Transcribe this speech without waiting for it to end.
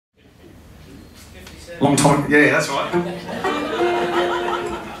Long time, yeah, that's right.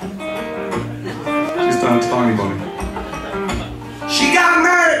 She's don't tell anybody. She got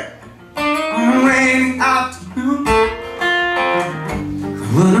married on a rainy afternoon.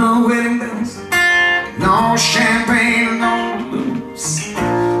 There were no wedding bells, no champagne, no balloons.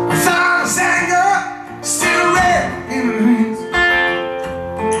 My father's anger still red in her hands.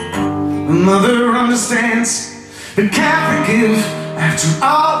 My mother understands but can't forgive after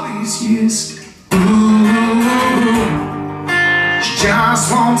all these years. Ooh, she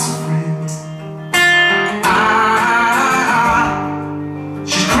just wants a friend.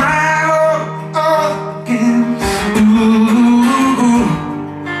 She's crying all again. Ooh,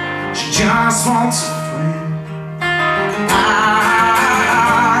 she just wants a friend.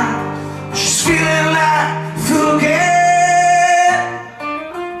 She's feeling like forget.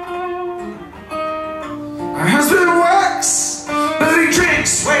 Her husband works, but he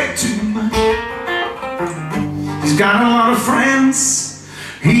drinks way too much. He's got a lot of friends,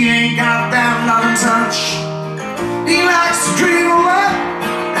 he ain't got that loving touch. He likes to dream of what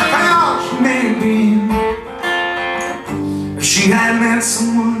how she may be. If she had met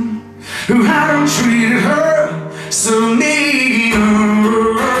someone who hadn't treated her so mean,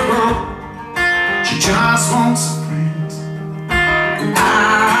 she just wants a friend.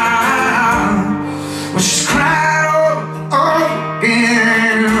 Well, she's cried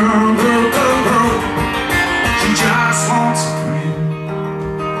again. She just wants a friend.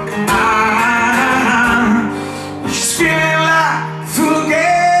 She's feeling like a fool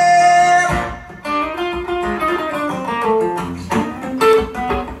again.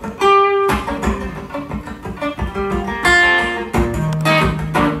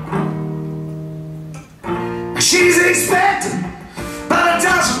 She's expecting, but it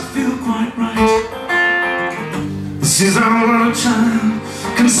doesn't feel quite right. This is our little child,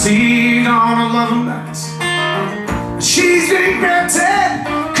 conceived on a loving night. She's regretted,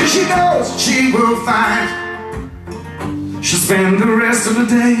 cause she knows she will find. She'll spend the rest of her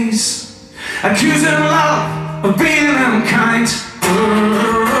days accusing love of being unkind.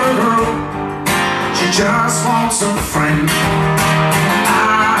 She just wants a friend.